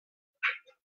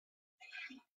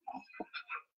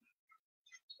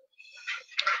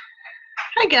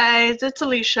Hi guys, it's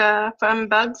Alicia from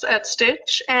Bugs at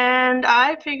Stitch, and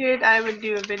I figured I would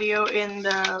do a video in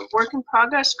the work in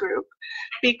progress group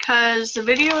because the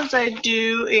videos I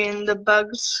do in the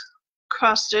Bugs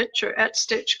cross stitch or at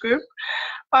Stitch group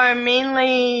are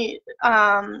mainly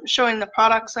showing the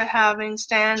products I have in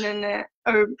stand and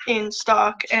or in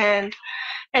stock and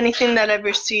anything that I've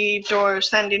received or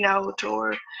sending out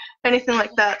or anything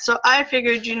like that. So I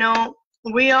figured, you know,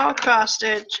 we all cross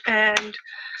stitch, and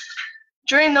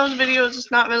during those videos,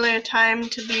 it's not really a time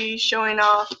to be showing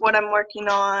off what I'm working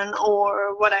on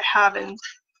or what I have in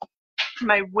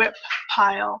my WIP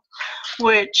pile,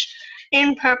 which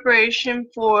in preparation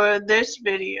for this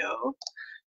video,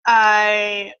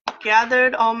 I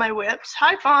gathered all my WIPs.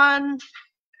 Hi, Fawn!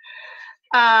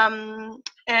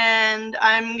 And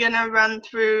I'm gonna run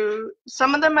through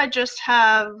some of them. I just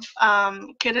have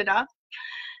kitted up,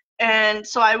 and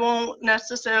so I won't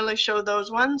necessarily show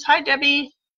those ones. Hi,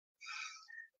 Debbie!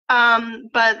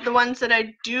 But the ones that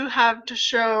I do have to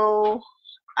show,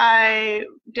 I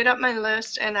did up my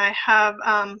list and I have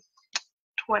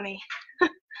 20.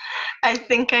 I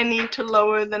think I need to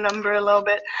lower the number a little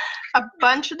bit. A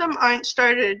bunch of them aren't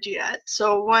started yet.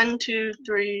 So 1, 2,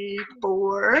 3,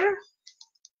 4,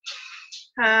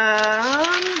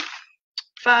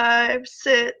 5,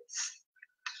 6.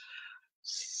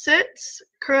 6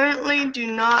 currently do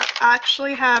not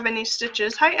actually have any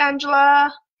stitches. Hi,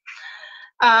 Angela.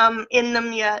 In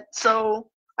them yet,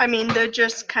 so I mean they're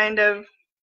just kind of,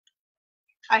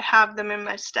 I have them in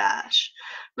my stash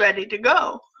ready to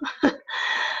go.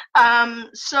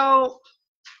 So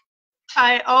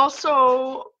I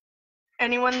also,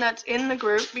 anyone that's in the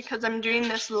group, because I'm doing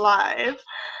this live,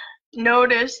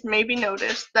 maybe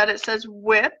noticed that it says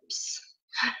WIPs.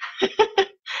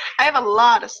 I have a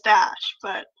lot of stash,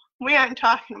 but we aren't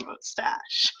talking about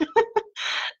stash.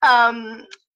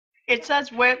 It says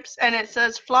WIPs and it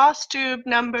says Flosstube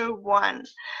 #1.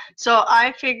 So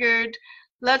I figured,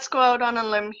 let's go out on a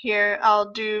limb here.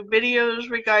 I'll do videos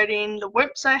regarding the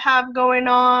WIPs I have going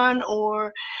on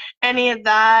or any of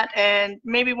that, and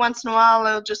maybe once in a while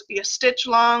it'll just be a stitch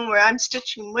long where I'm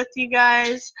stitching with you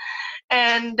guys.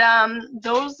 And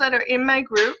those that are in my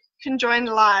group can join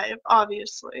live,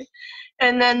 obviously.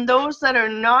 And then those that are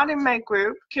not in my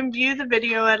group can view the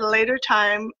video at a later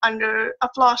time under a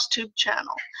Flosstube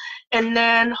channel. And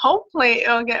then hopefully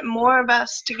it'll get more of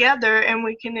us together and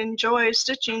we can enjoy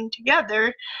stitching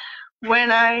together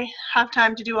when I have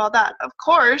time to do all that. Of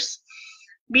course,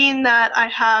 being that I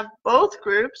have both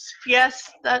groups,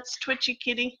 yes, that's Twitchy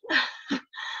Kitty.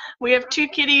 We have 2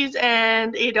 kitties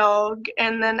and a dog,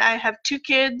 and then I have 2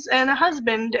 kids and a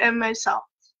husband and myself.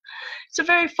 It's a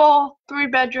very full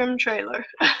 3-bedroom trailer.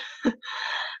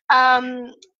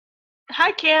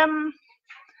 Hi, Kim.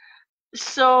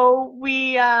 So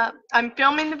I'm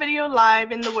filming the video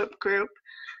live in the WIP group,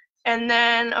 and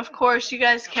then of course you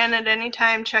guys can at any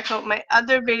time check out my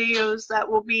other videos that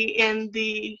will be in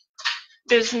the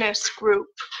business group,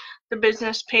 the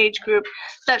business page group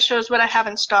that shows what I have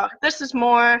in stock. This is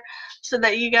more so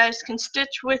that you guys can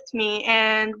stitch with me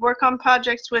and work on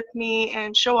projects with me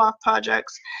and show off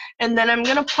projects. And then I'm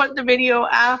gonna put the video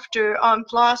after on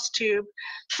Flosstube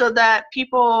so that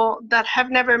people that have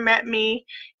never met me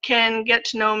can get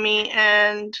to know me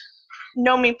and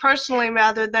know me personally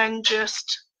rather than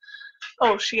just,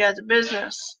 oh, she has a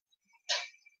business.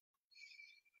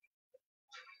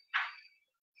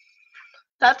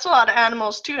 That's a lot of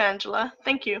animals too, Angela.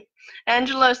 Thank you.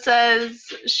 Angela says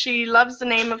she loves the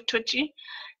name of Twitchy,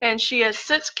 and she has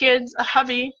 6 kids, a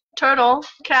hubby, turtle,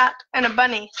 cat, and a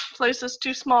bunny. Place is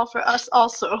too small for us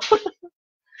also.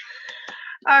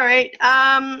 Alright,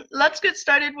 let's get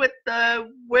started with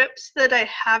the WIPs that I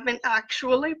haven't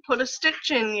actually put a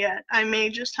stitch in yet. I may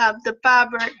just have the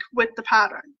fabric with the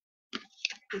pattern.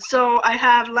 So I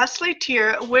have Lesley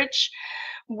Teare, which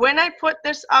when I put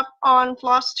this up on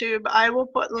Flosstube, I will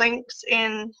put links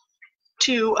in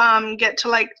to get to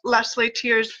like Lesley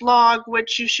Teare's vlog,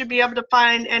 which you should be able to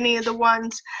find any of the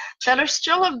ones that are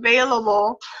still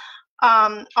available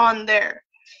on there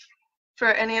for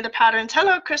any of the patterns.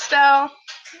 Hello, Christelle,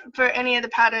 for any of the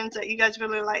patterns that you guys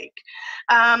really like.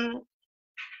 I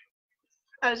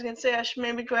was going to say I should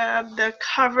maybe grab the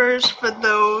covers for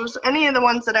those, any of the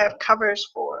ones that I have covers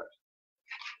for.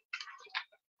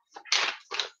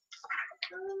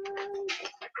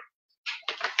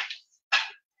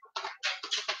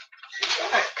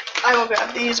 Alright, I will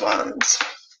grab these ones.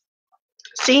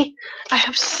 See, I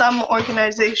have some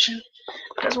organization.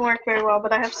 It doesn't work very well,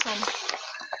 but I have some.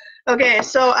 Okay,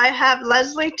 so I have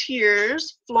Lesley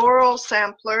Teare's Floral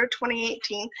Sampler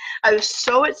 2018. I was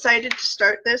so excited to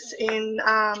start this in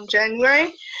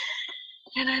January.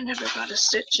 and I never got a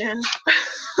stitch in.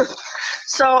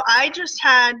 So I just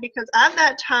had, because at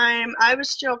that time I was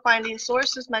still finding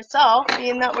sources myself,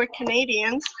 being that we're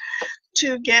Canadians,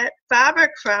 to get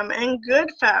fabric from, and good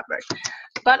fabric,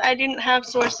 but I didn't have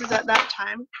sources at that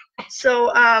time.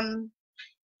 So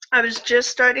I was just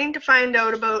starting to find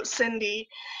out about Cindy,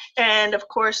 and of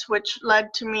course, which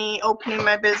led to me opening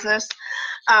my business.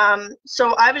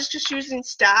 So I was just using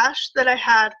stash that I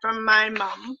had from my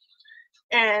mom.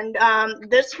 And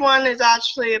this one is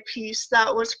actually a piece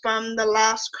that was from the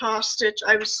last cross stitch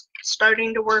I was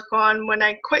starting to work on when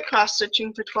I quit cross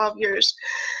stitching for 12 years.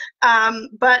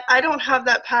 But I don't have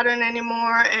that pattern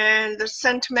anymore, and the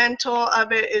sentimental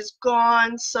of it is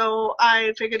gone, so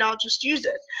I figured I'll just use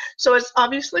it. So it's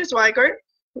obviously Zweigart.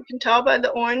 You can tell by the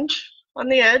orange on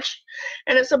the edge,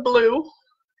 and it's a blue.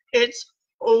 It's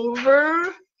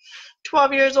over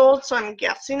 12 years old, so I'm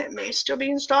guessing it may still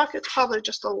be in stock. It's probably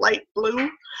just a light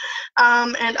blue.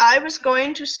 And I was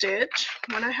going to stitch,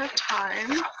 when I have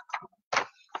time,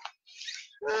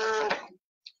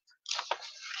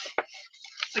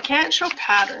 I can't show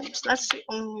patterns, that's the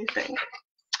only thing.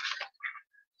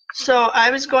 So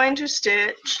I was going to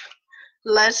stitch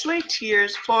Lesley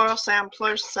Teare's Floral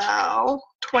Sampler SAL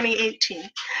 2018.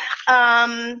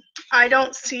 I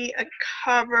don't see a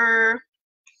cover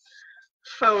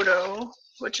photo,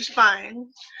 which is fine.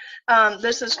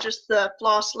 This is just the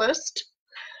floss list,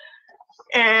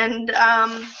 and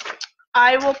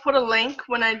I will put a link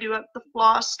when I do up the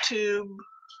Flosstube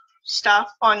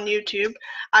stuff on YouTube.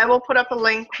 I will put up a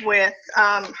link with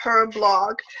her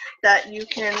blog that you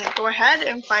can go ahead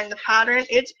and find the pattern.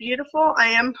 It's beautiful. I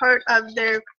am part of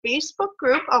their Facebook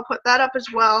group. I'll put that up as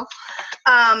well.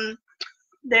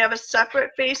 They have a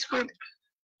separate Facebook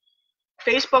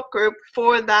group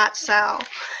for that SAL,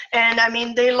 and I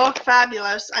mean, they look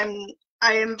fabulous.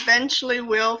 I eventually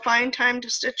will find time to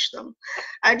stitch them.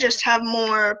 I just have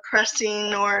more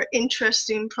pressing or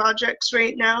interesting projects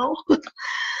right now.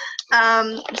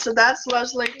 So that's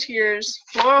Lesley Teare's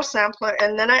Floral Sampler,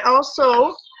 and then I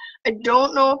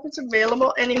don't know if it's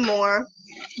available anymore,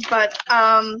 but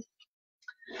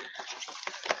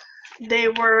they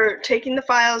were taking the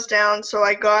files down, so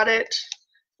I got it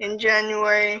in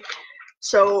January.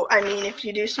 So, I mean, if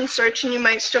you do some searching, you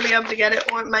might still be able to get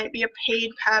it, or it might be a paid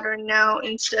pattern now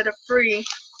instead of free.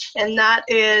 And that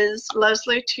is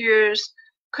Lesley Teare's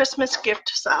Christmas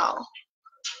Gift SAL.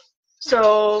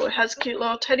 So, it has cute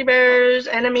little teddy bears,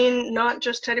 and I mean, not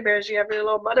just teddy bears, you have your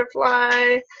little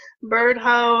butterfly,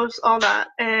 birdhouse, all that.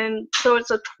 And so it's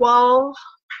a 12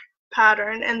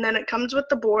 pattern, and then it comes with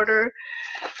the border.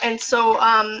 And so,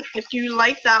 if you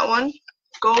like that one,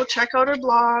 go check out her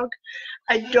blog.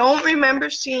 I don't remember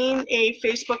seeing a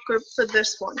Facebook group for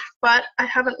this one, but I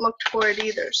haven't looked for it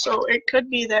either, so it could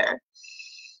be there.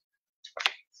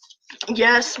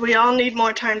 Yes, we all need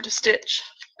more time to stitch,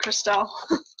 Christelle.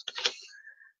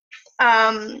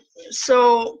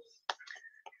 So,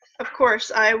 of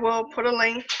course, I will put a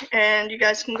link, and you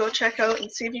guys can go check out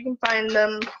and see if you can find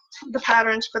the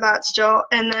patterns for that still.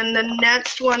 And then the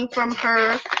next one from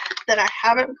her that I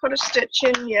haven't put a stitch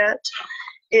in yet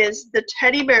is the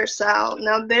Teddy Bear SAL.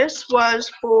 Now this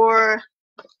was for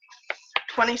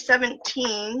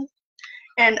 2017,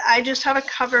 and I just have a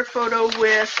cover photo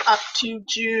with up to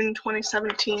June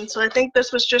 2017. So I think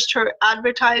this was just her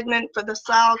advertisement for the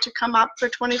SAL to come up for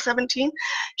 2017.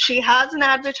 She has an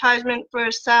advertisement for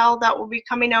a SAL that will be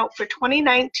coming out for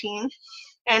 2019,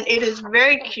 and it is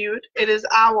very cute. It is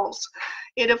owls.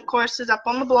 It, of course, is up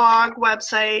on the blog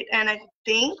website, and I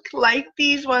think, like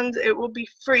these ones, it will be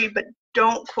free, but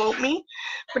don't quote me,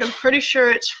 but I'm pretty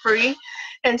sure it's free.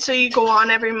 And so you go on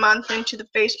every month into the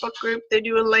Facebook group, they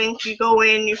do a link, you go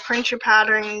in, you print your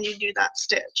pattern, and you do that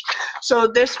stitch. So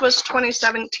this was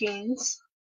 2017's.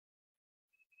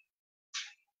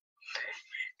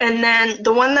 And then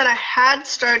the one that I had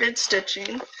started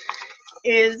stitching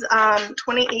is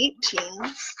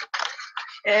 2018's,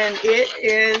 and it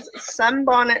is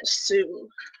Sunbonnet Sue,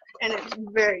 and it's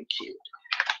very cute.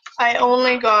 I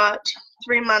only got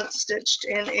 3 months stitched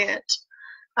in it.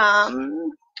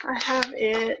 I have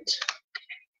it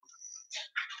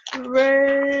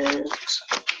right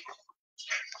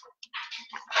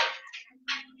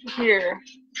here.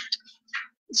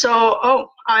 So,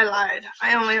 oh, I lied.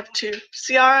 I only have 2.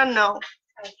 Ciara, no.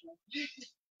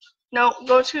 No,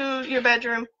 go to your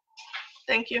bedroom.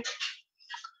 Thank you.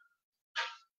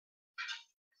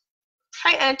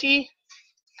 Hi, Auntie.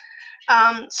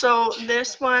 So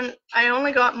this one, I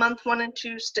only got month 1 and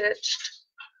 2 stitched.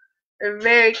 A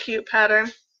very cute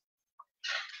pattern.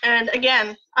 And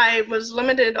again, I was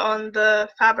limited on the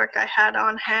fabric I had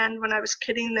on hand when I was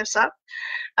kitting this up.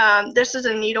 This is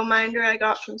a needle minder I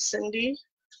got from Cindy.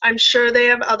 I'm sure they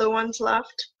have other ones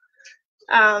left.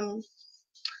 And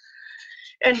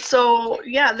so,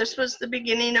 yeah, this was the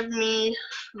beginning of me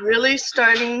really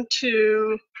starting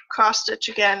to cross stitch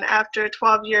again after a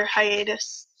 12-year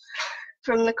hiatus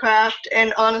from the craft.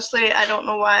 And honestly, I don't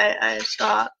know why I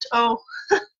stopped. Oh,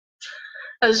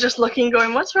 I was just looking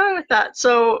going, what's wrong with that?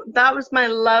 So that was my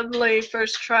lovely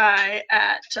first try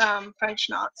at French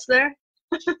knots there.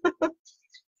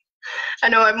 I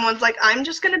know everyone's like, I'm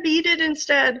just gonna bead it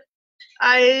instead.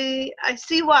 I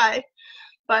see why,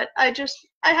 but I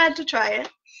had to try it.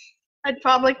 I'd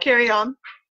probably carry on.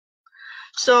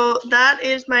 So that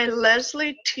is my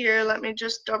Lesley Teare. Let me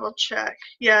just double check.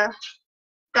 Yeah,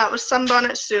 that was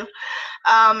Sunbonnet Sue.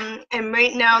 And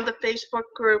right now the Facebook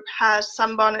group has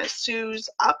Sunbonnet Sue's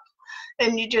up,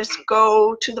 and you just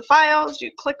go to the files,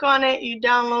 you click on it, you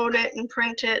download it and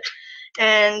print it,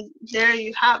 and there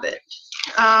you have it.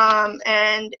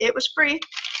 And it was free.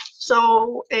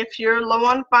 So if you're low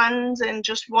on funds and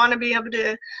just want to be able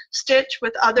to stitch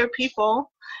with other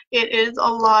people, it is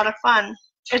a lot of fun,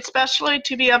 especially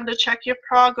to be able to check your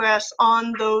progress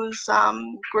on those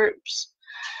groups.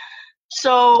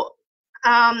 So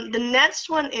the next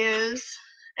one is,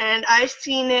 and I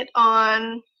seen it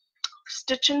on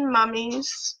Stitchin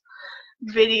Mommy's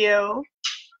video.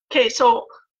 Okay, so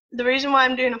the reason why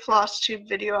I'm doing a Flosstube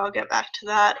video, I'll get back to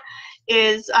that,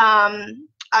 is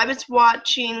I was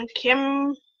watching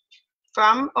Kim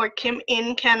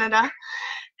in Canada,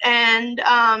 and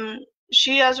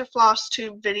she has her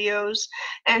Flosstube videos,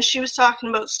 and she was talking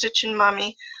about Stitchin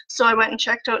Mommy. So I went and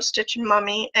checked out Stitchin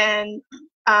Mommy and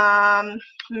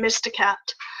Missed a Cat.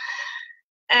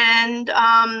 And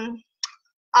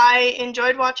I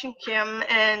enjoyed watching Kim,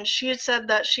 and she had said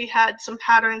that she had some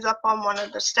patterns up on one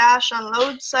of the stash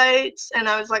unload sites, and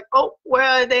I was like, oh, where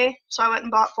are they? So I went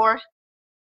and bought 4.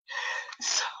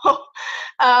 So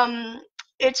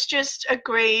it's just a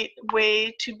great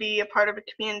way to be a part of a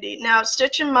community. Now,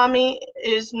 Stitchin Mommy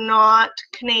is not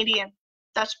Canadian.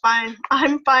 That's fine.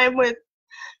 I'm fine with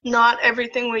not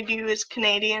everything we do is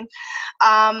Canadian.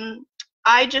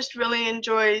 I just really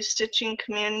enjoy stitching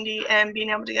community and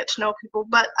being able to get to know people.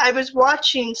 But I was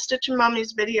watching Stitchin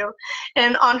Mommy's video,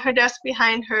 and on her desk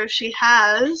behind her, she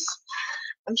has,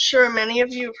 I'm sure many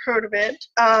of you have heard of it,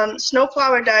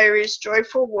 Snowflower Diaries,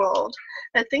 Joyful World.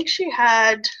 I think she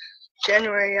had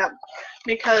January up,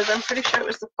 because I'm pretty sure it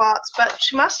was the thoughts, but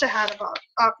she must have had about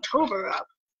October up.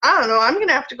 I don't know, I'm going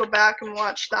to have to go back and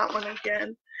watch that one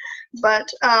again.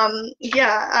 But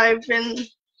yeah,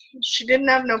 she didn't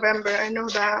have November, I know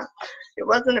that. It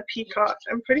wasn't a peacock.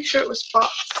 I'm pretty sure it was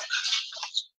fox.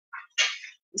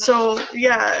 So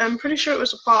yeah, I'm pretty sure it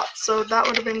was a fox, so that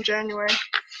would have been January.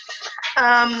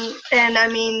 And I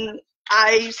mean,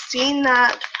 I seen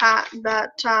that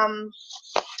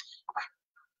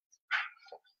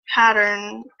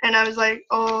pattern, and I was like,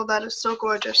 oh, that is so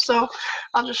gorgeous. So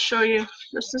I'll just show you.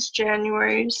 This is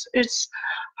January's. It's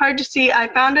hard to see.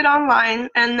 I found it online,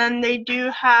 and then they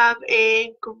do have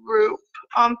a group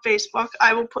on Facebook.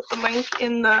 I will put the link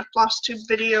in the Flosstube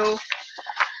video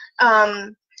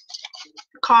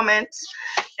comments.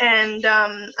 And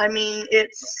I mean,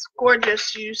 it's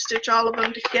gorgeous. You stitch all of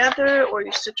them together, or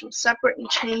you stitch them separate and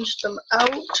change them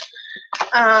out.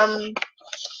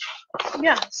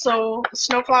 Yeah, so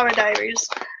Snowflower Diaries,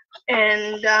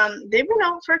 and they've been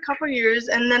out for a couple years.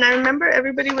 And then I remember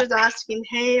everybody was asking,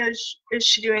 hey, is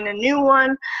she doing a new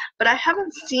one? But I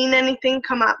haven't seen anything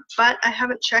come up, but I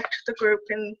haven't checked the group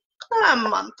in a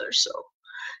month or so.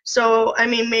 So I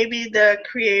mean, maybe the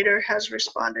creator has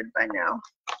responded by now.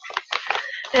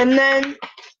 And then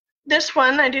this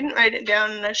one, I didn't write it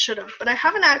down, and I should have, but I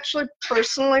haven't actually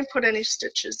personally put any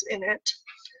stitches in it.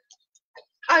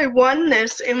 I won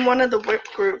this in one of the WIP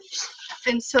groups,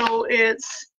 and so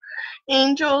it's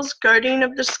Angels Guardian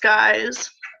of the Skies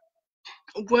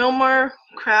Wilmer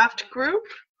Craft Group,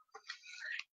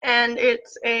 and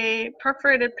it's a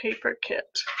perforated paper kit.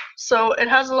 So it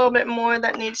has a little bit more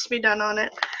that needs to be done on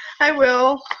it. I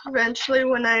will eventually,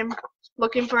 when I'm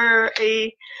looking for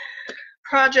a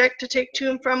project to take to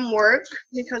and from work,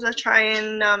 because I try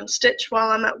and stitch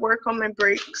while I'm at work on my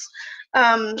breaks.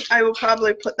 I will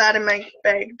probably put that in my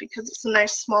bag because it's a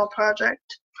nice small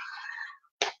project.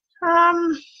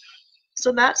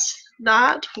 So that's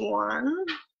that one.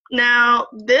 Now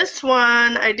this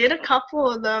one, I did a couple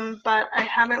of them, but I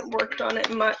haven't worked on it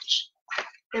much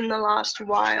in the last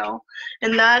while,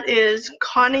 and that is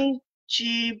Connie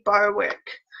G Blackwork.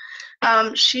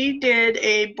 She did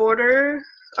a border,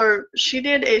 or she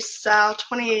did a SAL,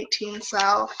 2018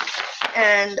 SAL,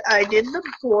 and I did the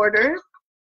border,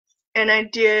 and I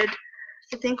did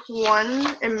I think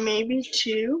 1 and maybe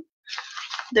 2.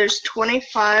 There's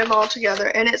 25 altogether,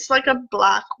 and it's like a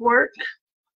black work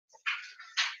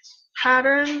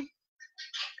pattern.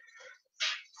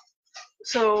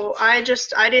 So I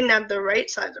didn't have the right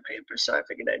size of paper, so I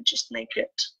figured I'd just make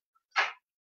it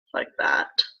like that.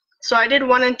 So I did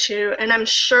 1 and 2, and I'm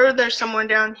sure there's someone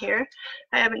down here.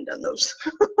 I haven't done those.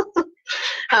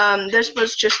 This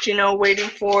was just, you know, waiting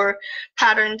for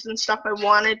patterns and stuff I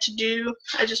wanted to do.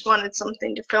 I just wanted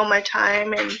something to fill my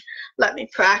time and let me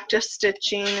practice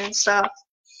stitching and stuff.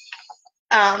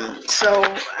 So,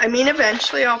 I mean,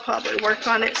 eventually I'll probably work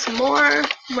on it some more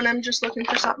when I'm just looking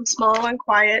for something small and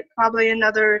quiet. Probably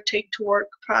another take to work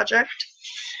project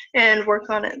and work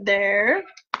on it there.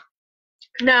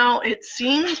 Now, it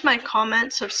seems my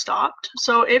comments have stopped.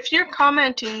 So if you're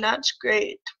commenting, that's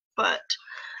great, but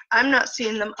I'm not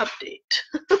seeing them update.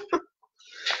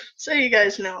 So you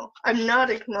guys know, I'm not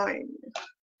ignoring you.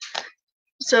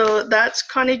 So that's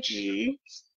Connie G.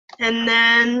 And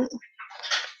then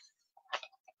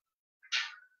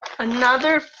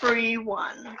another free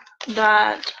one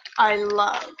that I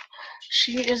love.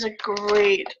 She is a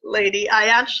great lady. I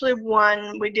actually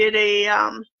won, we did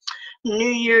a New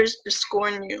Year's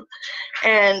Biscornu,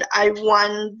 and I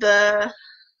won the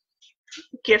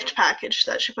gift package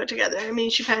that she put together. I mean,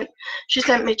 she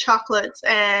sent me chocolates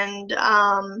and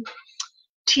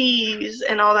teas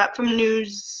and all that from New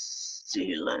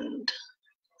Zealand.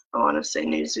 I want to say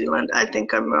New Zealand. I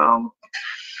think I'm wrong.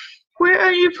 Where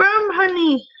are you from,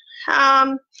 honey?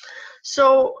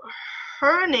 So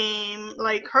her name,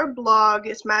 like her blog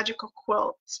is Magical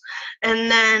Quilts, and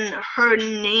then her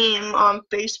name on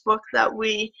Facebook that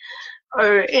we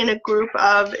are in a group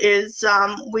of is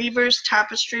Weaver's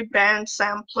Tapestry Band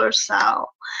Sampler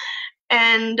SAL.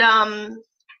 And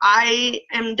I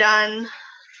am done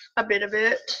a bit of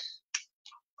it.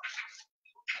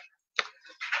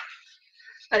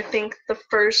 I think the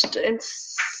first and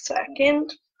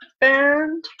second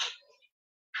band.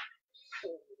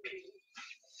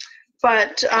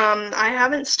 But I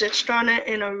haven't stitched on it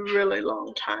in a really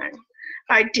long time.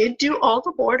 I did do all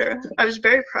the border. I was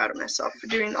very proud of myself for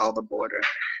doing all the border,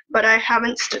 but I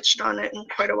haven't stitched on it in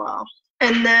quite a while.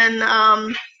 And then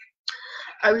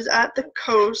I was at the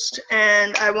coast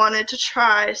and I wanted to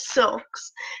try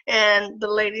silks, and the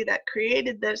lady that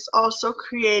created this also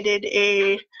created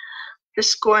a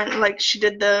Biscornu, like she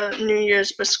did the New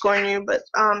Year's Biscornu, but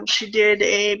she did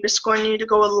a Biscornu to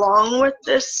go along with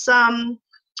this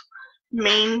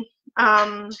main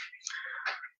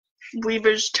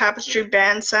Weaver's Tapestry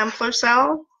Band Sampler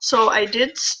SAL. So I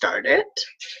did start it,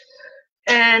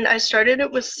 and I started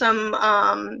it with some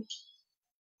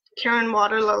Karen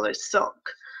Water Lily silk.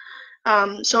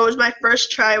 So it was my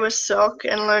first try with silk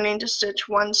and learning to stitch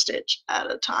 1 stitch at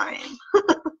a time.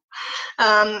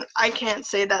 I can't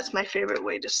say that's my favorite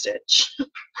way to stitch.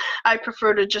 I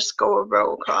prefer to just go a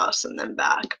row across and then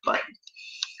back, but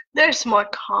there's more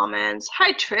comments.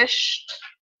 Hi, Trish.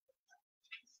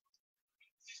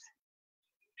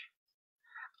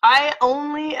 I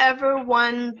only ever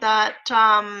won that,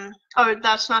 oh,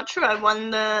 that's not true. I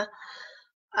won the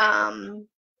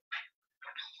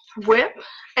WIP,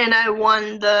 and I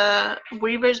won the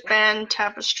Weaver's Band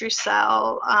Tapestry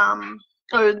SAL,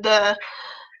 or the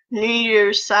New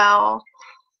Year's SAL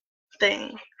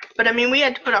thing. But I mean, we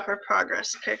had to put up our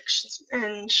progress pics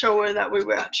and show her that we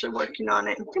were actually working on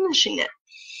it and finishing it.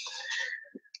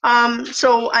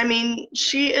 So I mean,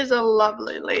 she is a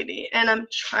lovely lady, and I'm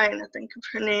trying to think of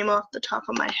her name off the top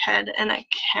of my head, and I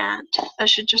can't. I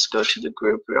should just go to the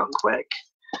group real quick.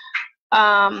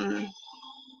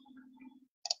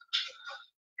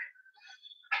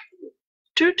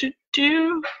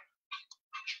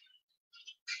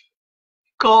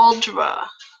 Goldra,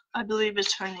 I believe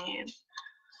is her name.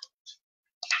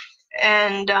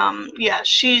 And yeah,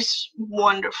 she's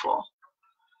wonderful.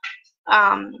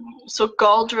 So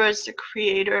Goldra is the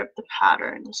creator of the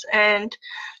patterns, and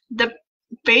the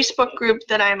Facebook group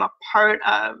that I'm a part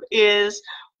of is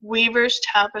Weaver's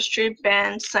Tapestry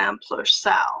Band Sampler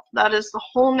SAL. That is the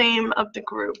whole name of the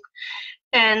group.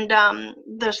 And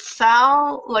the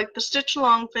SAL, like the stitch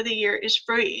along for the year, is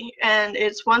free, and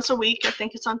it's once a week. I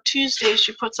think it's on Tuesdays.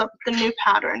 She puts up the new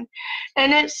pattern,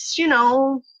 and it's, you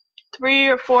know,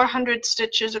 300 or 400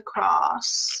 stitches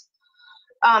across,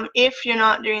 if you're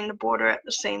not doing the border at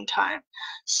the same time.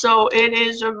 So it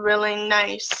is a really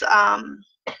nice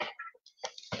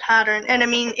pattern. And I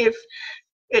mean, if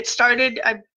it started,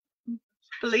 I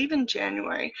believe, in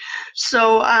January,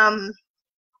 so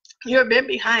you're a bit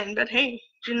behind, but hey,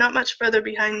 you're not much further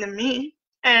behind than me.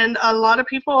 And a lot of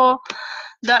people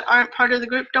that aren't part of the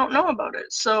group don't know about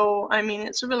it. So I mean,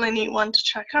 it's a really neat one to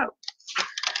check out.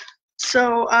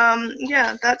 So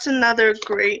yeah, that's another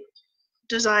great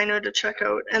designer to check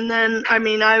out. And then, I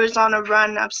mean, I was on a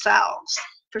run of SALs.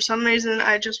 For some reason,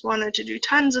 I just wanted to do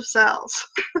tons of SALs.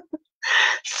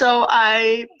 So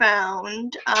I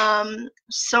found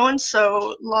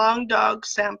So-and-So Long Dog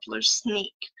Sampler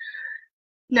Sneek.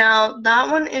 Now,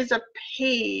 that one is a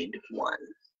paid one.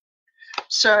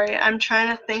 Sorry, I'm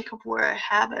trying to think of where I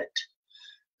have it,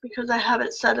 because I have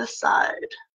it set aside.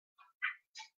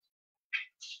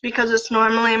 Because it's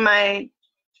normally my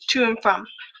to and from,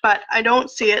 but I don't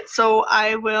see it, so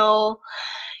I will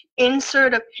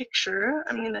insert a picture.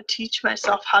 I'm going to teach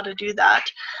myself how to do that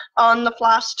on the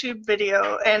Flosstube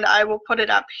video, and I will put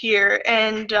it up here,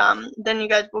 and then you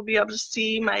guys will be able to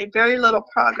see my very little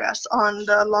progress on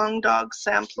the Long Dog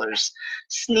Samplers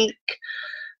Sneek.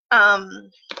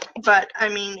 But I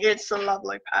mean, it's a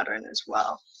lovely pattern as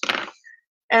well.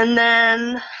 And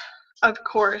then, of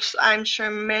course, I'm sure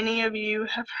many of you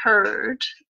have heard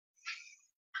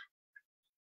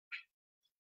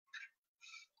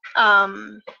of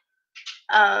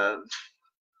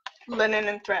Linen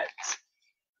and Threads.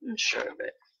 I'm sure of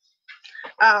it.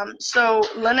 So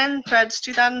Linen and Threads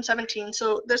 2017.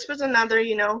 So this was another,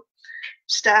 you know,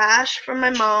 stash from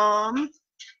my mom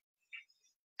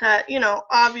that, you know,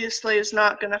 obviously is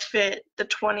not going to fit the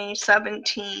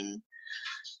 2017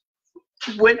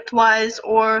 width-wise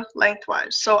or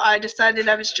lengthwise. So I decided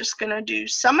I was just going to do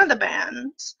some of the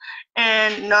bands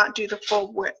and not do the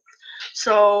full width.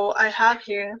 So I have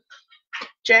here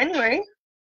January,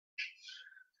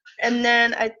 and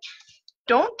then I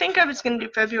don't think I was going to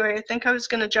do February. I think I was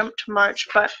going to jump to March,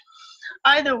 but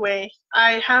either way,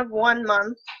 I have 1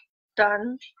 month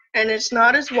done, and it's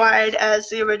not as wide as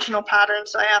the original pattern,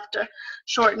 so I have to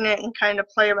shorten it and kind of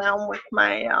play around with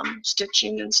my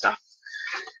stitching and stuff.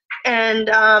 And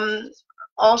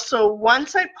also,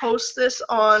 once I post this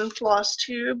on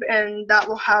Flosstube, and that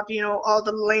will have, you know, all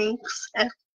the links,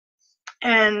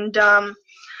 and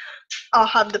I'll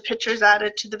have the pictures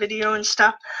added to the video and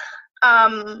stuff.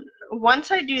 Once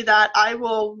I do that, I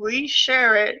will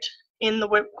reshare it in the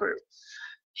WIP group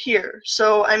here.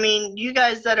 So, I mean, you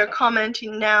guys that are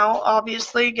commenting now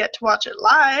obviously get to watch it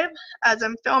live as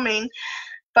I'm filming,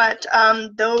 but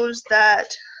those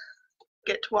that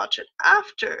get to watch it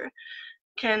after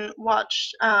can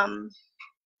watch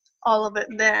all of it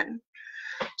then.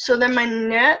 So then my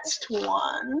next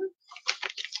one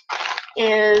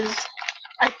is,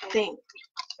 I think,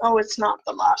 oh, it's not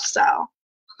the last SAL.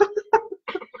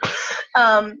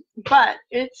 But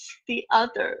it's the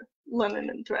other Linen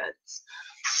and Threads.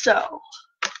 So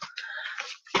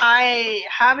I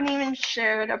haven't even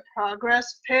shared a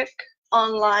progress pic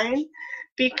online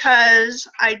because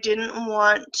I didn't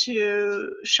want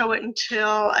to show it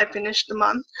until I finished the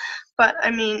month. But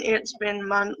I mean, it's been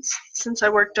months since I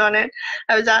worked on it.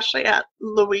 I was actually at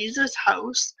Louise's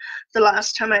house the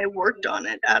last time I worked on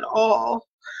it at all.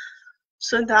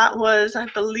 So that was, I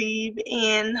believe,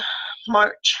 in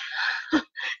March.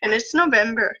 And it's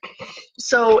November.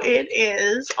 So it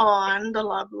is on the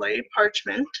lovely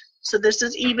parchment. So this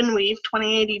is even weave,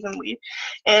 28 even weave.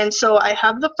 And so I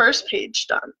have the first page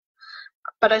done,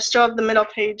 but I still have the middle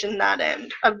page in that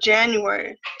end of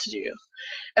January to do.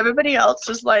 Everybody else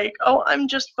is like, oh, I'm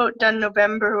just about done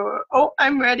November, or oh,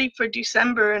 I'm ready for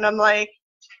December. And I'm like,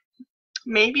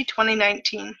 maybe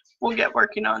 2019. We'll get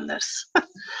working on this.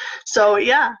 So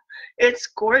yeah, it's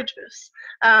gorgeous.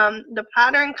 The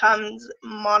pattern comes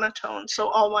monotone, so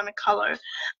all one color.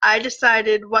 I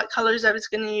decided what colors I was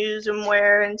going to use and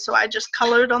where, and so I just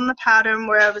colored on the pattern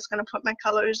where I was going to put my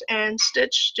colors and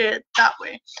stitched it that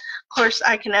way. Of course,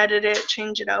 I can edit it,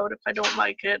 change it out if I don't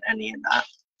like it, any of that.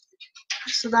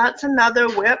 So that's another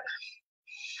WIP.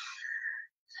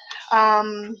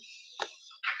 The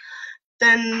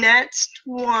next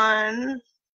one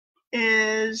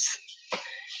is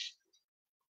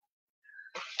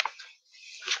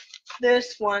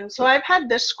this one. So I've had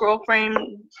this scroll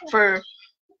frame for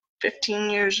 15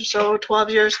 years or so, 12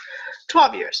 years.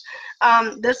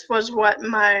 This was what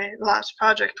my last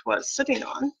project was sitting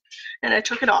on, and I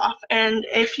took it off. And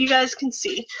if you guys can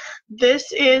see,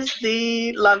 this is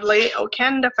the lovely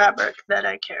Okanda fabric that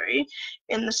I carry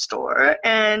in the store,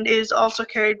 and is also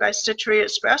carried by Stitchery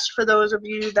Express. For those of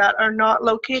you that are not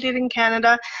located in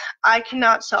Canada, I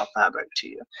cannot sell fabric to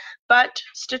you, but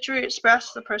Stitchery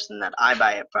Express, the person that I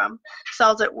buy it from,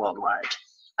 sells it worldwide.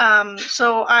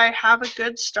 So I have a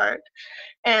good start,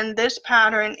 and this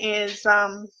pattern is,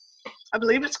 I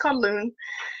believe it's called Loon,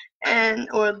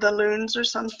 or the Loons or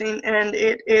something, and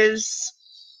it is,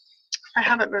 I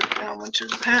have it written down, which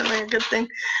is apparently a good thing,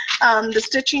 the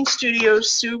Stitching Studio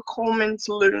Sue Coleman's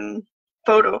Loon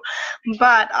photo,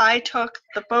 but I took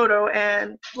the photo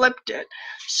and flipped it.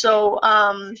 So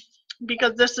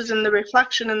because this is in the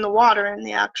reflection in the water in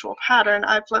the actual pattern,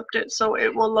 I flipped it so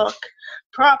it will look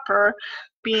proper,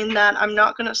 being that I'm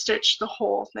not going to stitch the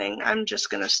whole thing. I'm just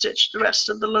going to stitch the rest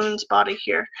of the loon's body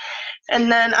here.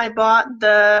 And then I bought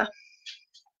the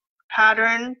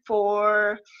pattern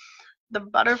for the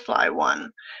butterfly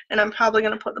one, and I'm probably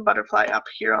going to put the butterfly up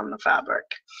here on the fabric.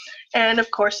 And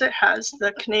of course it has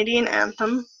the Canadian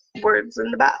anthem words in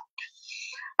the back.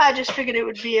 I just figured it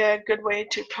would be a good way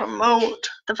to promote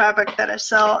the fabric that I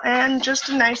sell, and just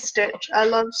a nice stitch. I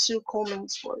love Sue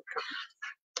Coleman's work.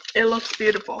 It looks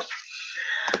beautiful.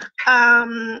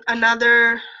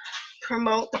 Another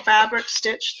promote the fabric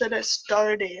stitch that I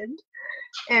started,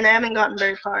 and I haven't gotten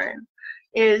very far in,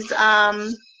 is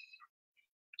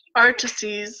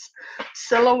Artecy's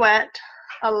Silhouette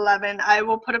 11. I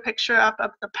will put a picture up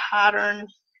of the pattern.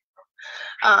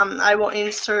 I will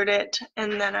insert it,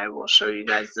 and then I will show you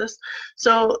guys this.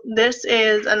 So this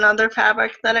is another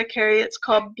fabric that I carry. It's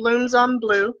called Blooms on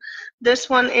Blue. This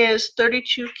one is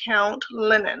 32 count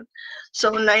linen,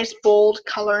 so nice bold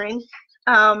coloring.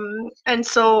 And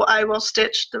so I will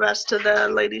stitch the rest of the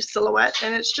lady's silhouette,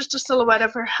 and it's just a silhouette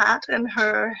of her hat and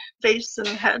her face and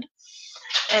head,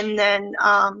 and then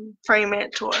frame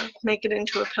it or make it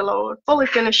into a pillow or fully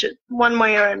finish it one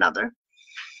way or another.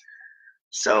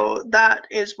 So that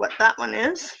is what that one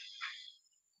is.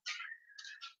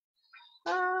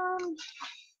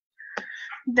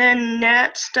 Then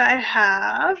next I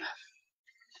have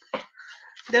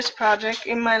this project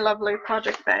in my lovely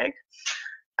project bag.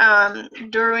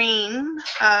 Doreen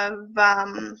of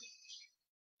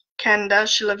Canada,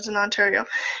 she lives in Ontario,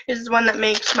 is the one that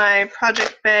makes my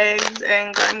project bags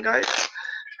and grime guards.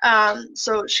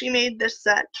 So she made this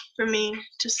set for me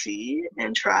to see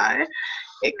and try.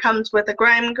 It comes with a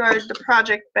grime guard, the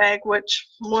project bag, which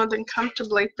more than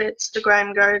comfortably fits the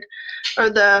grime guard,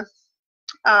 or the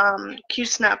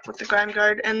Q-snap with the grime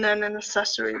guard, and then an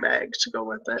accessory bag to go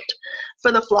with it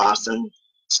for the floss and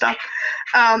stuff.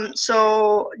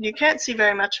 So you can't see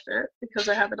very much of it because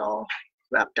I have it all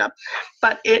wrapped up,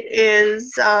 but it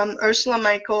is Ursala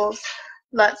Micheals'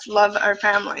 Let's Love Our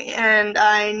Family, and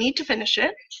I need to finish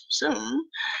it soon.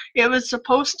 It was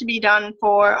supposed to be done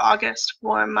for August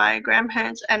for my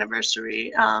grandparents'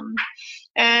 anniversary,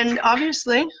 and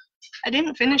obviously I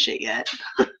didn't finish it yet.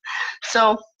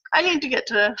 So I need to get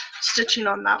to stitching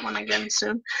on that one again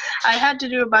soon. I had to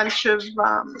do a bunch of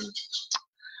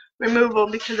removal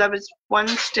because I was one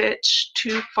stitch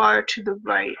too far to the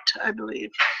right, I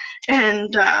believe,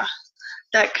 and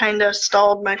that kind of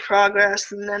stalled my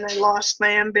progress, and then I lost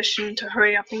my ambition to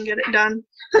hurry up and get it done.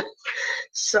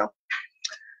 So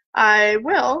I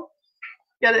will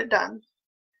get it done.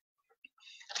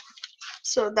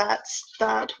 So that's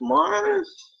that one.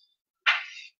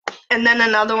 And then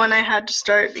another one I had to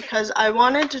start because I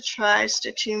wanted to try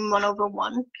stitching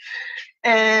 1/1.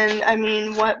 And I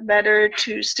mean, what better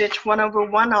to stitch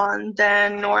 1/1 on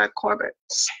than Nora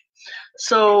Corbett's?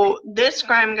 So this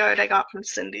grime guard I got from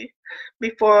Cindy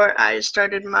before I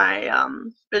started my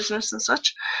business and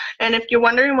such. And if you're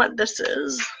wondering what this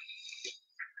is,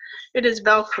 it is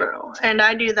Velcro, and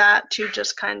I do that to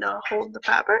just kind of hold the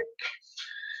fabric.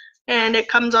 And it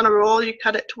comes on a roll. You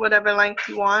cut it to whatever length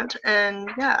you want, and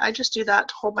yeah, I just do that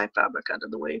to hold my fabric out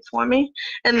of the way for me,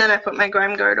 and then I put my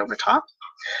grime guard over top.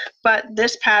 But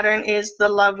this pattern is the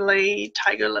lovely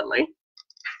Tiger Lily,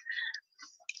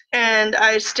 and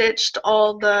I stitched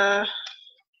all the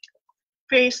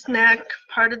face, neck,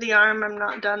 part of the arm, I'm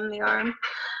not done the arm,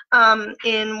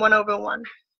 in 1/1.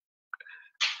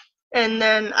 And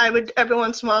then I would every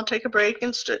once in a while take a break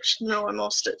and stitch normal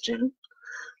stitching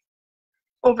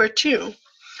over 2.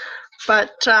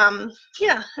 But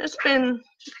yeah, it's been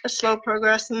a slow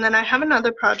progress. And then I have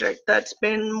another project that's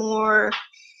been more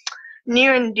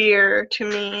near and dear to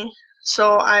me,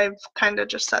 so I've kind of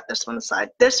just set this one aside.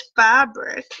 This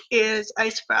fabric is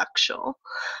Ice Fractal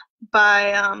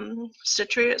by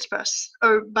Stitchery Express,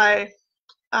 or by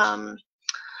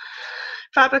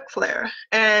Fabric Flare,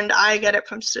 and I get it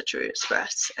from Stitchery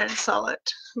Express and sell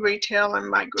it retail in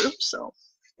my group. So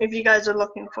if you guys are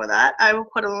looking for that, I will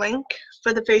put a link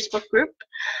for the Facebook group.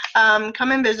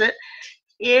 Come and visit.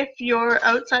 If you're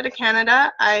outside of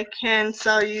Canada, I can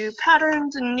sell you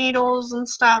patterns and needles and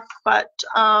stuff, but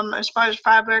as far as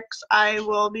fabrics, I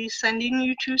will be sending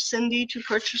you to Cindy to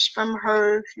purchase from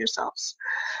her yourselves.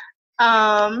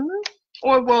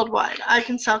 Or worldwide. I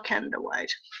can sell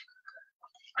Canada-wide.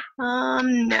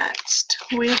 Next,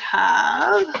 we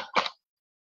have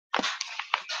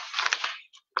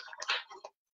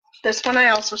this one I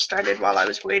also started while I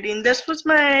was waiting. This was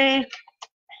my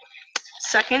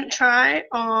second try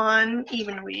on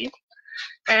even weave,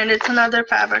 and it's another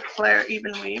fabric flare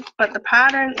even weave, but the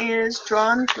pattern is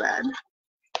drawn thread,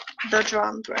 the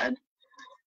drawn thread,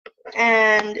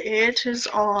 and it is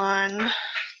on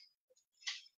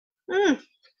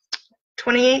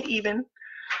 28 even,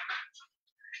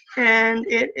 and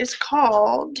it is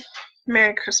called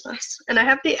Merry Christmas. And I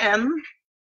have the M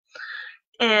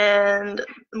and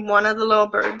one of the little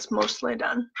birds mostly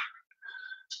done.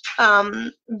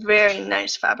 Very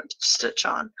nice fabric to stitch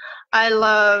on. I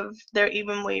love their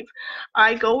even weave.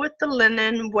 I go with the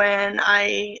linen when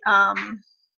I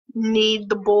need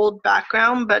the bold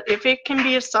background, but if it can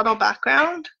be a subtle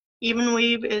background, even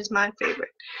weave is my favorite.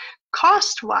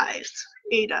 Cost wise,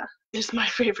 Ada is my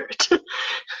favorite.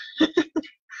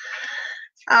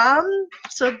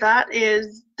 So that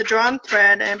is the drawn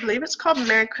thread, and I believe it's called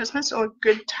Merry Christmas or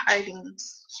Good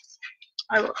Tidings.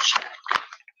 I will check.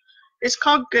 It's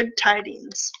called Good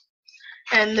Tidings,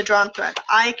 and the drawn thread.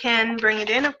 I can bring it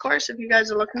in, of course, if you guys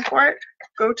are looking for it.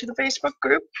 Go to the Facebook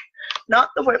group, not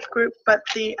the WIP group, but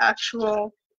the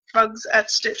actual Rugs at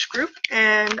Stitch group,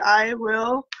 and I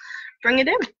will bring it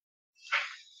in.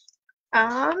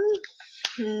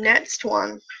 Next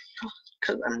one,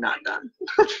 because I'm not done.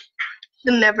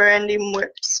 The never-ending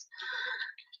whips.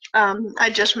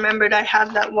 I just remembered I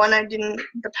have that one I didn't,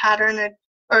 the pattern,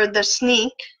 or the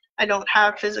Sneek, I don't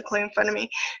have physically in front of me.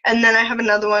 And then I have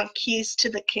another one, Keys to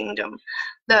the Kingdom.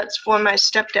 That's for my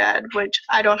stepdad, which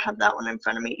I don't have that one in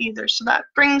front of me either. So that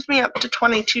brings me up to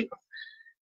 22.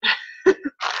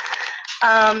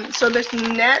 So this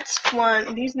next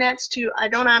one, these next two, I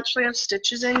don't actually have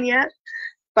stitches in yet,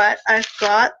 but I've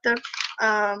got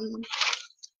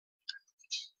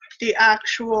the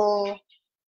actual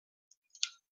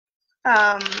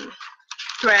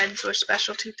threads or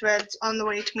specialty threads on the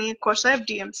way to me. Of course, I have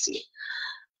DMC.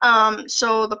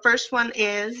 So the first one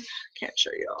is, can't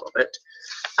show you all of it,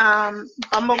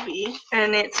 Bumblebee,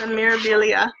 and it's a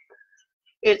Mirabilia.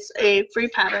 It's a free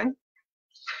pattern,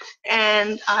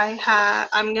 and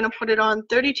I'm gonna put it on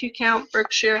 32 count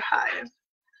Berkshire Hive.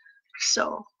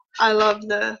 So I love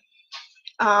the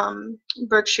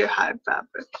Berkshire Hive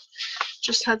fabric.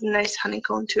 Just has a nice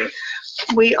honeycomb to it.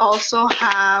 We also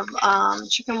have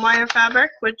chicken wire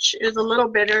fabric, which is a little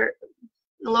bit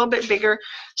bigger,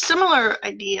 similar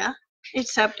idea,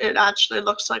 except it actually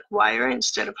looks like wire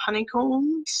instead of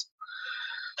honeycombs.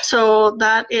 So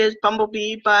that is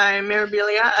Bumblebee by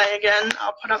Mirabilia. Again,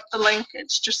 I'll put up the link.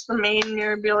 It's just the main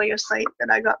Mirabilia site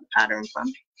that I got the pattern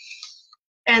from.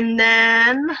 And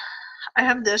then I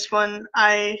have this one.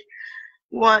 I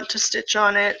want to stitch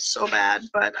on it so bad,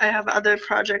 but I have other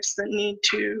projects that need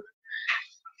to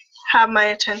have my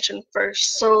attention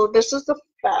first. So this is the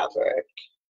fabric.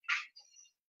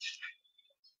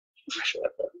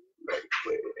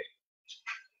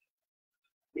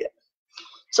 Yeah.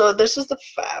 So this is the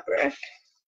fabric.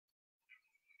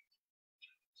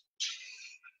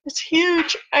 It's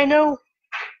huge, I know.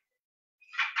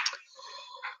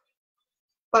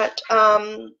 But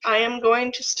I am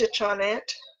going to stitch on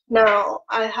it. Now,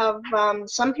 I have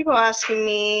some people asking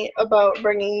me about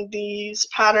bringing these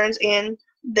patterns in.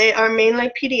 They are mainly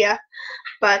PDF,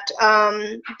 but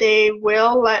they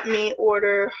will let me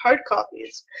order hard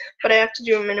copies. But I have to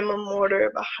do a minimum order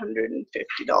of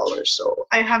 $150, so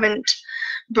I haven't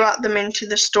brought them into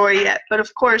the store yet. But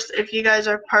of course, if you guys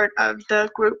are part of the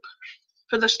group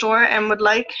for the store and would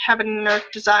like Heaven and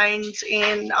Earth Designs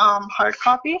in hard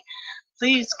copy,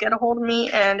 please get a hold of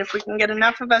me, and if we can get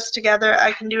enough of us together,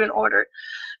 I can do an order.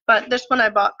 But this one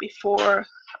I bought before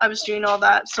I was doing all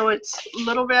that, so it's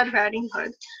Little Red Riding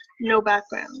Hood, no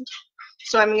background.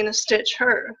 So I'm going to stitch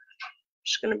her.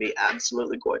 She's going to be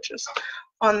absolutely gorgeous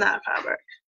on that fabric.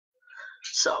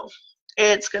 So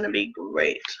it's going to be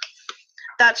great.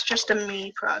 That's just a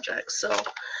me project. So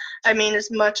I mean, as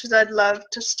much as I'd love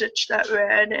to stitch that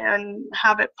red and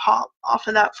have it pop off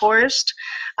of that forest,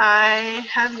 I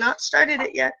have not started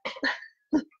it yet.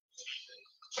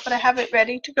 But I have it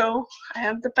ready to go. I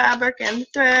have the fabric and the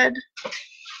thread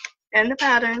and the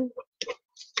pattern.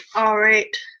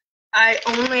 Alright, I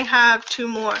only have two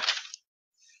more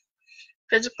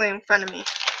physically in front of me.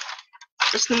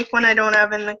 The Sneek one I don't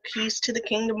have, and the Keys to the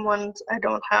Kingdom ones I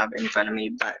don't have in front of me,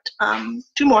 but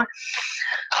two more.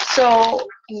 So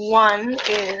one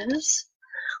is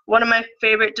one of my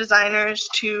favorite designers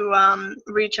to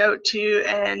reach out to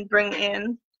and bring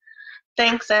in.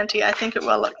 Thanks, Auntie. I think it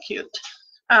will look cute.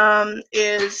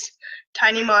 Is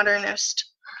Tiny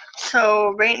Modernist.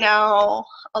 So right now,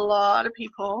 a lot of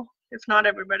people, if not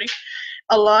everybody,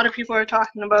 a lot of people are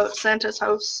talking about Santa's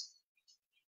house.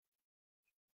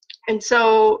 And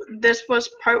so this was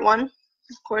part one.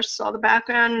 Of course, all the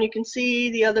background, you can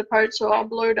see the other parts are all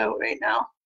blurred out right now.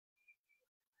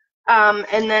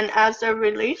 And then as they're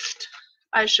released,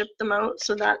 I ship them out.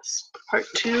 So that's part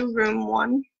 2, room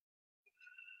 1.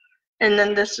 And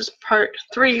then this is part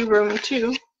 3, room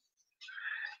 2.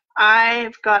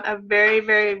 I've got a very,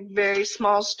 very, very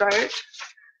small start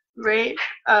right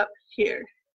up here.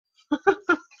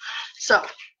 So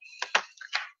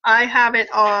I have it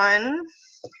on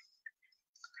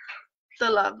the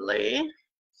lovely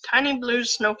Tiny Blue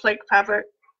Snowflake Fabric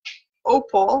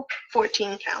Opal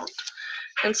 14 count.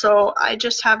 And so I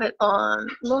just have it on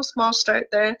a little small start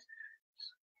there.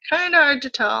 Kind of hard to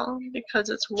tell because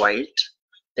it's white.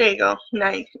 There you go. Now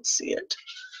you can see it.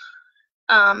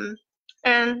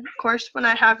 And of course, when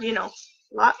I have, you know,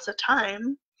 lots of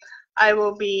time, I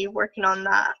will be working on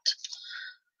that.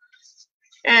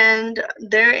 And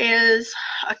there is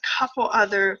a couple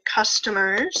other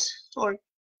customers or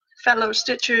fellow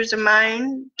stitchers of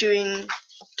mine doing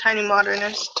Tiny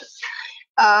Modernist.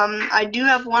 I do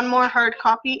have one more hard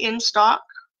copy in stock,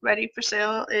 ready for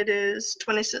sale. It is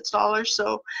 $26.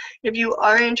 So if you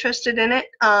are interested in it,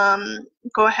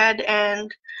 go ahead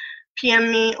and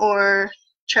PM me or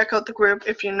check out the group.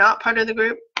 If you're not part of the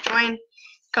group, join.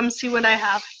 Come see what I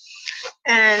have.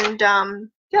 And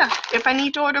yeah, if I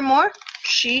need to order more,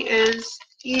 she is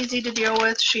easy to deal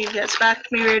with. She gets back to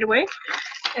me right away,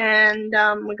 and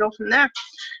we go from there.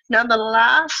 Now the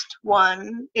last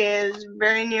one is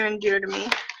very near and dear to me.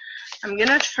 I'm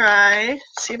gonna try,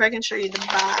 see if I can show you the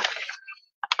back,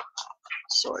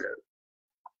 sort of.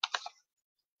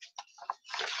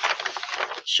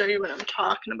 Show you what I'm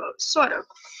talking about, sort of.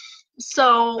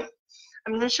 So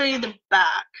I'm gonna show you the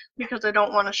back because I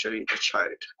don't want to show you the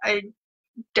chart. I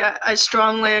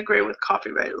strongly agree with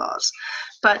copyright laws,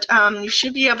 but you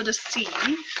should be able to see.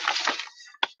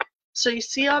 So you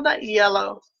see all that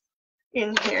yellow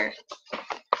in here.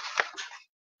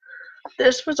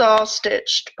 This was all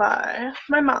stitched by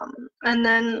my mom. And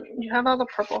then you have all the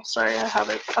purple. Sorry, I have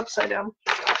it upside down.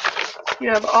 You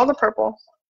have all the purple.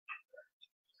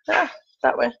 Yeah,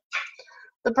 that way.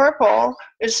 The purple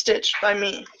is stitched by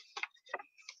me.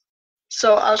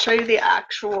 So I'll show you the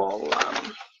actual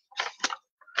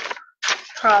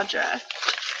project.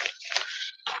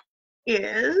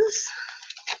 Is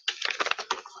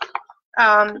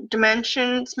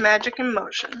Dimensions, Magic, and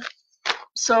Motion.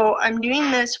 So I'm doing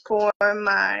this for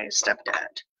my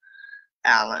stepdad,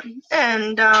 Alan,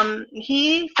 and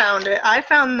he found it. I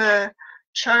found the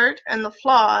chart and the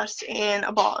floss in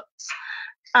a box.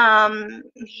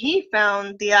 He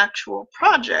found the actual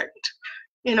project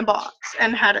in a box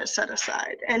and had it set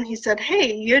aside. And he said,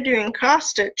 "Hey, you're doing cross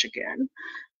stitch again.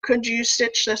 Could you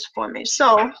stitch this for me?"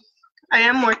 So I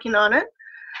am working on it.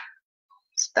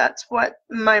 So that's what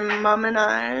my mom and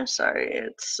I, sorry,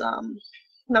 it's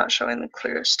not showing the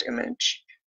clearest image.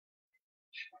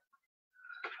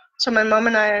 So my mom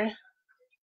and I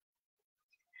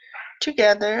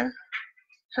together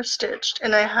have stitched,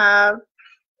 and I have,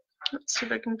 let's see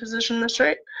if I can position this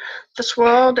right, the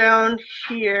swirl down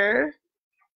here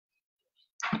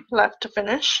left to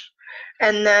finish,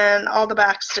 and then all the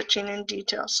back stitching and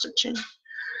detail stitching.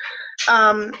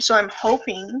 So I'm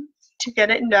hoping to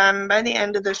get it done by the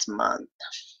end of this month.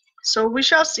 So we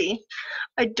shall see.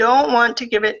 I don't want to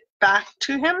give it back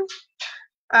to him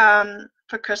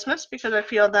for Christmas because I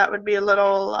feel that would be a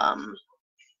little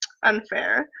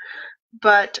unfair.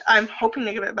 But I'm hoping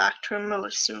to give it back to him really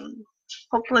soon,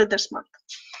 hopefully this month.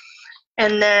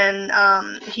 And then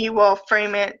he will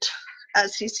frame it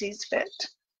as he sees fit.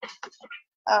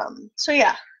 So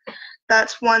yeah,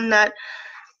 that's one that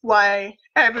why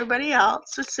everybody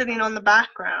else is sitting on the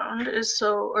background is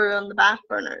so, or on the back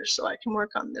burner, so I can work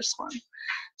on this one.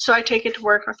 So I take it to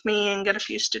work with me and get a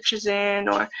few stitches in,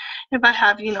 or if I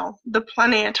have, you know, the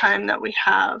plenty of time that we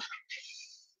have.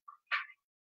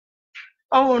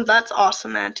 Oh, that's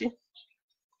awesome, Auntie.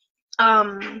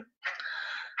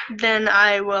 Then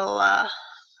I will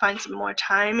find some more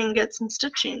time and get some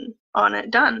stitching on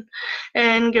it done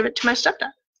and give it to my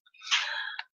stepdad.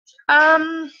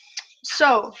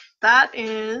 So that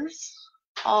is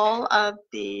all of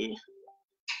the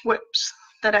WIPs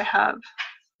that I have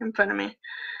in front of me.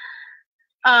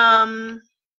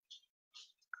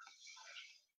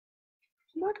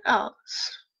 What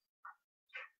else?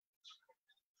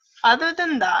 Other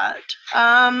than that,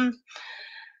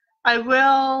 I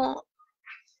will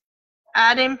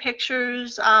add in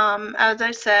pictures, as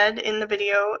I said in the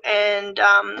video, and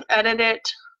edit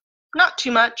it. Not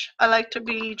too much. I like to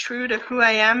be true to who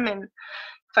I am, and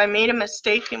if I made a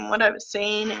mistake in what I was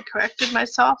saying and corrected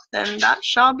myself, then that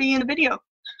shall be in the video.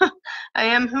 I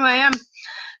am who I am.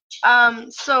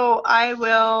 So I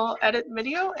will edit the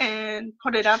video and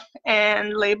put it up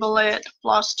and label it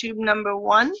Flosstube number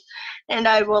 1, and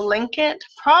I will link it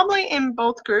probably in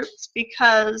both groups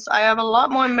because I have a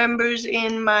lot more members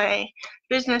in my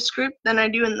business group than I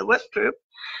do in the WIP group,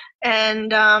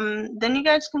 and then you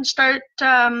guys can start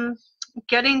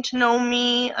getting to know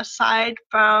me aside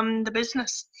from the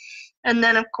business. And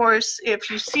then, of course, if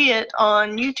you see it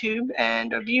on YouTube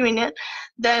and are viewing it,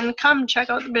 then come check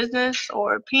out the business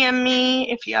or PM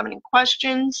me if you have any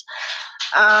questions.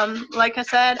 Like I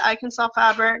said, I can sell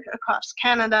fabric across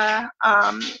Canada.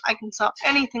 I can sell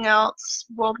anything else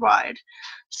worldwide.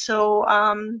 So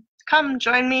come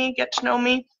join me, get to know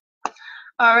me.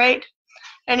 All right.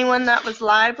 Anyone that was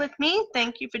live with me,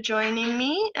 thank you for joining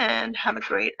me and have a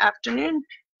great afternoon.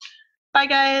 Bye,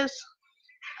 guys.